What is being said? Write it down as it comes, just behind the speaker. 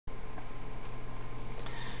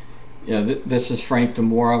Yeah, this is Frank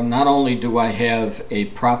DiMora. Not only do I have a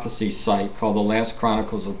prophecy site called The Last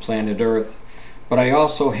Chronicles of Planet Earth, but I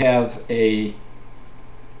also have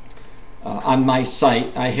on my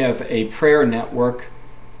site, I have a prayer network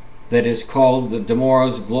that is called the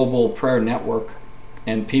DiMora's Global Prayer Network.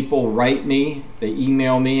 And people write me, they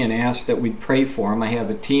email me and ask that we pray for them. I have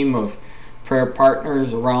a team of prayer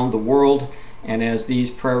partners around the world, and as these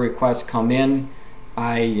prayer requests come in,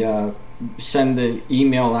 I send the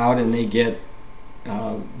email out and they get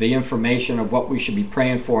the information of what we should be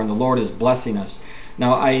praying for, and the Lord is blessing us.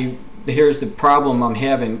 Now, here's the problem I'm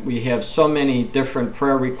having. We have so many different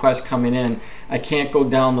prayer requests coming in, I can't go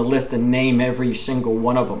down the list and name every single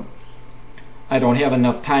one of them. I don't have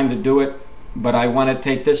enough time to do it, but I want to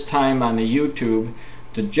take this time on the YouTube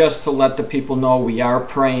to let the people know we are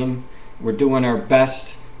praying. We're doing our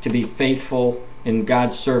best to be faithful in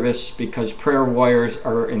God's service, because prayer warriors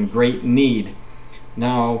are in great need.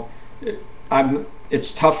 Now,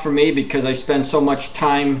 it's tough for me because I spend so much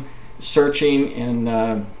time searching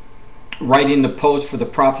and writing the post for the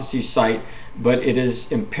prophecy site, but it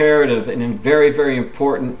is imperative and very, very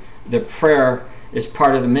important that prayer is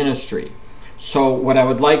part of the ministry. So what I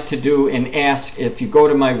would like to do and ask, if you go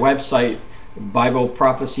to my website,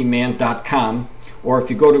 BibleProphecyMan.com, or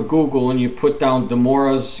if you go to Google and you put down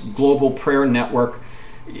DiMora's Global Prayer Network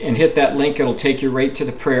and hit that link, it'll take you right to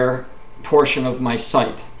the prayer portion of my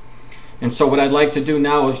site. And so what I'd like to do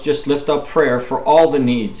now is just lift up prayer for all the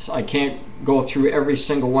needs. I can't go through every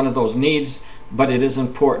single one of those needs, but it is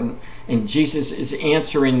important, and Jesus is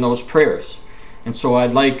answering those prayers. And so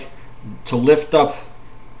I'd like to lift up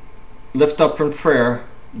in prayer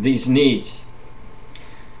these needs.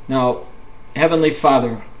 Now, Heavenly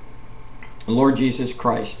Father, Lord Jesus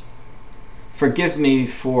Christ, forgive me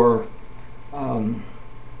for,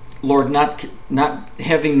 Lord, not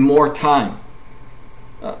having more time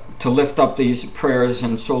to lift up these prayers.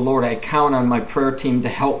 And so, Lord, I count on my prayer team to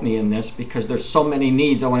help me in this, because there's so many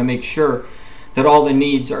needs. I want to make sure that all the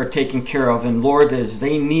needs are taken care of. And Lord, as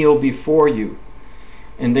they kneel before you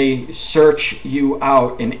and they search you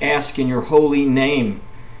out and ask in your holy name,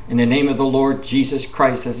 in the name of the Lord Jesus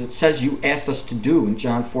Christ, as it says you asked us to do in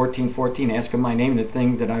John 14:14, ask in my name, the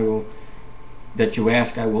thing that you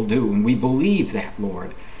ask I will do. And we believe that,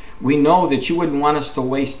 Lord. We know that you wouldn't want us to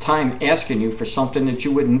waste time asking you for something that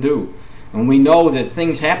you wouldn't do. And we know that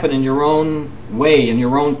things happen in your own way, in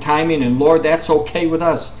your own timing, and Lord, that's okay with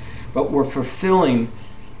us. But we're fulfilling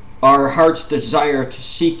our heart's desire to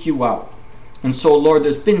seek you out. And so, Lord,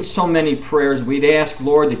 there's been so many prayers. We'd ask,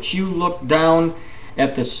 Lord, that you look down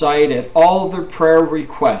at the site at all the prayer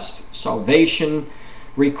requests, salvation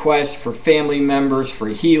requests for family members, for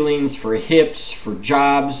healings, for hips, for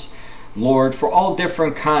jobs, Lord, for all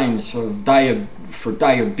different kinds of for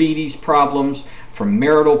diabetes problems, for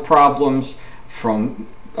marital problems, from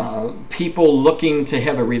people looking to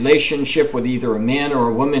have a relationship with either a man or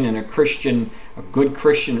a woman in a good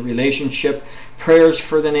Christian relationship, prayers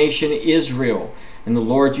for the nation Israel. And the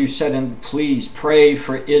Lord, you said, and please pray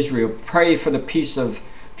for Israel, pray for the peace of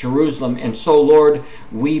Jerusalem. And so, Lord,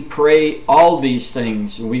 we pray all these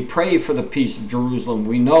things. We pray for the peace of Jerusalem.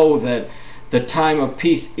 We know that the time of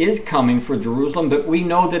peace is coming for Jerusalem, but we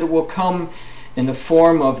know that it will come in the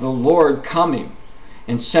form of the Lord coming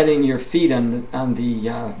and setting your feet on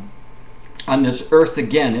this earth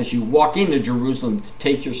again. As you walk into Jerusalem to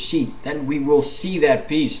take your seat, then we will see that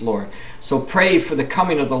peace, Lord. So pray for the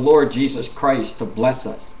coming of the Lord Jesus Christ to bless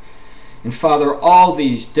us. And Father, all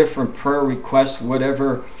these different prayer requests,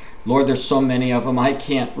 whatever, Lord, there's so many of them, I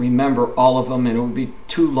can't remember all of them, and it would be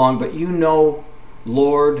too long, but you know,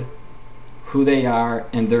 Lord, who they are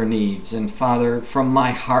and their needs. And Father, from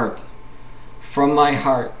my heart,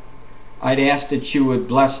 I'd ask that you would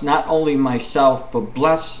bless not only myself, but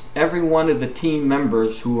bless every one of the team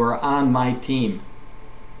members who are on my team.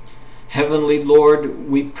 Heavenly Lord,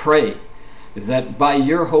 we pray that by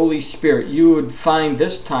your Holy Spirit you would find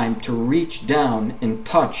this time to reach down and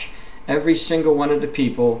touch every single one of the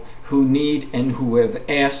people who need and who have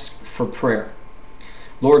asked for prayer.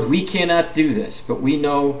 Lord, we cannot do this, but we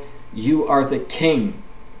know you are the King,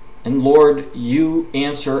 and Lord, you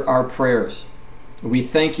answer our prayers. We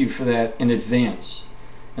thank you for that in advance.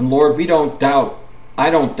 And Lord, we don't doubt, I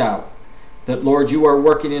don't doubt, that Lord, you are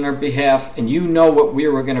working in our behalf, and you know what we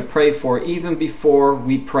were going to pray for even before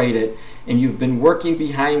we prayed it, and you've been working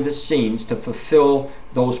behind the scenes to fulfill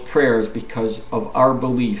those prayers because of our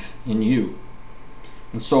belief in you.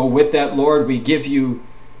 And so with that, Lord, we give you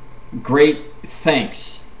great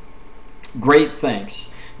thanks. Great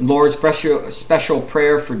thanks. And Lord, special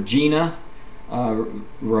prayer for Gina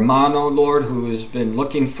Romano, Lord, who has been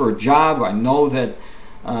looking for a job. I know that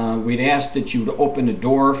We'd ask that you would open a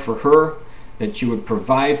door for her, that you would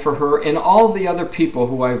provide for her, and all the other people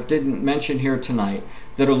who I didn't mention here tonight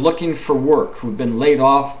that are looking for work, who've been laid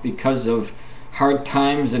off because of hard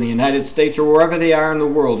times in the United States or wherever they are in the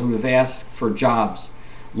world, who have asked for jobs.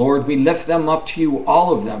 Lord, we lift them up to you,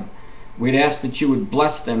 all of them. We'd ask that you would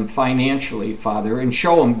bless them financially, Father, and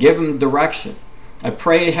show them, give them direction. I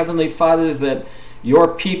pray, Heavenly Father, that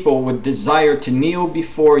your people would desire to kneel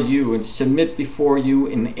before you and submit before you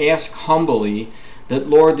and ask humbly that,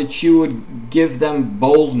 Lord, that you would give them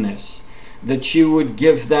boldness, that you would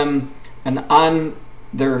give them on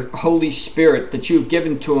their Holy Spirit that you've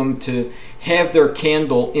given to them to have their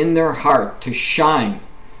candle in their heart to shine,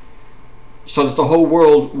 so that the whole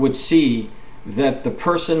world would see that the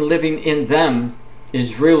person living in them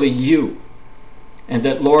is really you. And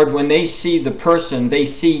that, Lord, when they see the person, they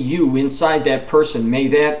see you inside that person. May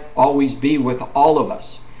that always be with all of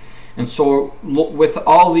us. And so with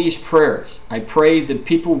all these prayers, I pray that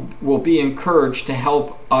people will be encouraged to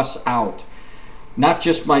help us out. Not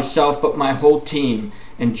just myself, but my whole team.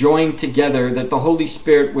 And join together, that the Holy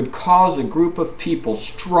Spirit would cause a group of people,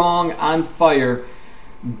 strong, on fire,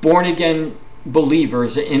 born-again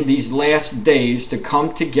believers in these last days, to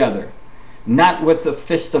come together, not with a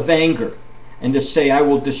fist of anger and to say, I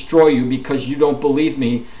will destroy you because you don't believe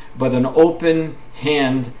me, but an open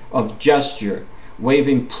hand of gesture,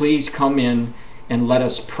 waving, please come in and let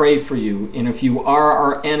us pray for you. And if you are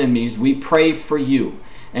our enemies, we pray for you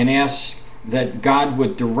and ask that God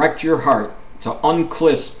would direct your heart to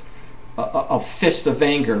unclisp a fist of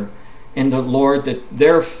anger, and the Lord, that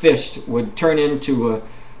their fist would turn into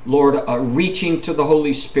a reaching to the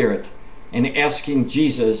Holy Spirit and asking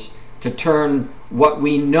Jesus to turn what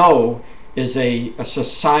we know is a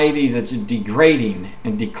society that's degrading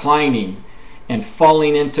and declining and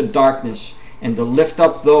falling into darkness, and to lift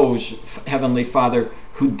up those, Heavenly Father,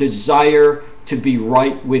 who desire to be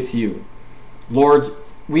right with you. Lord,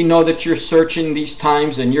 we know that you're searching these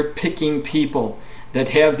times and you're picking people that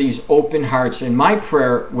have these open hearts. And my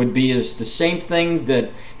prayer would be is the same thing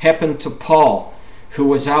that happened to Paul, who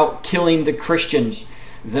was out killing the Christians,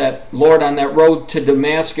 that, Lord, on that road to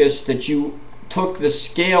Damascus, that you took the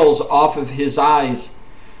scales off of his eyes,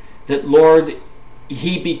 that, Lord,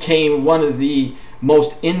 he became one of the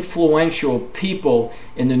most influential people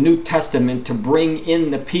in the New Testament to bring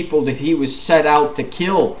in the people that he was set out to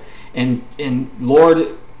kill. And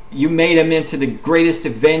Lord, you made him into the greatest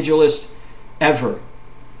evangelist ever.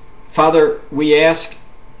 Father, we ask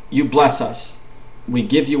you bless us. We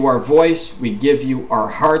give you our voice, we give you our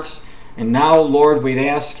hearts, and now, Lord, we'd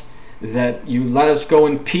ask that you let us go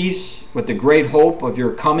in peace with the great hope of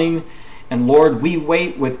your coming. And Lord, we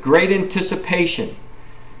wait with great anticipation,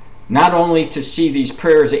 not only to see these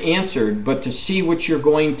prayers answered, but to see what you're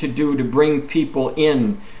going to do to bring people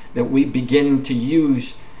in, that we begin to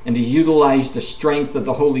use and to utilize the strength of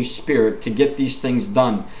the Holy Spirit to get these things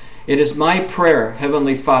done. It is my prayer,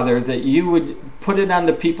 Heavenly Father, that you would put it on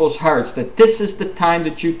the people's hearts that this is the time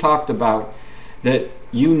that you talked about, that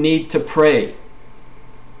you need to pray.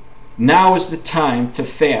 Now is the time to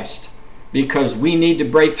fast, because we need to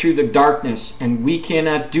break through the darkness, and we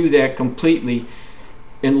cannot do that completely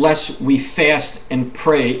unless we fast and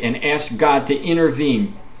pray and ask God to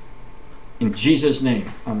intervene. In Jesus'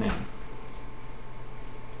 name, amen.